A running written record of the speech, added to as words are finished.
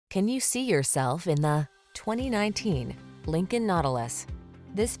Can you see yourself in the 2019 Lincoln Nautilus?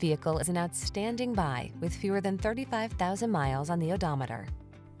 This vehicle is an outstanding buy with fewer than 35,000 miles on the odometer.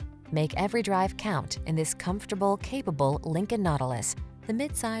 Make every drive count in this comfortable, capable Lincoln Nautilus, the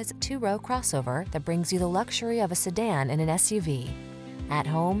midsize two-row crossover that brings you the luxury of a sedan and an SUV. At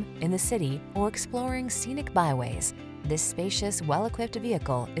home, in the city, or exploring scenic byways, this spacious, well-equipped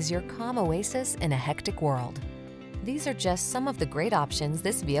vehicle is your calm oasis in a hectic world. These are just some of the great options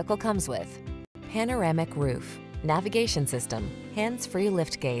this vehicle comes with: panoramic roof, navigation system, hands-free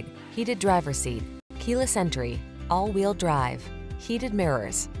liftgate, heated driver's seat, keyless entry, all-wheel drive, heated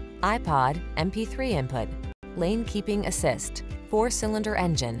mirrors, iPod, MP3 input, lane keeping assist, 4-cylinder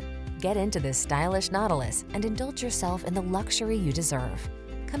engine. Get into this stylish Nautilus and indulge yourself in the luxury you deserve.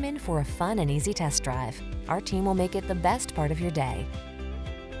 Come in for a fun and easy test drive. Our team will make it the best part of your day.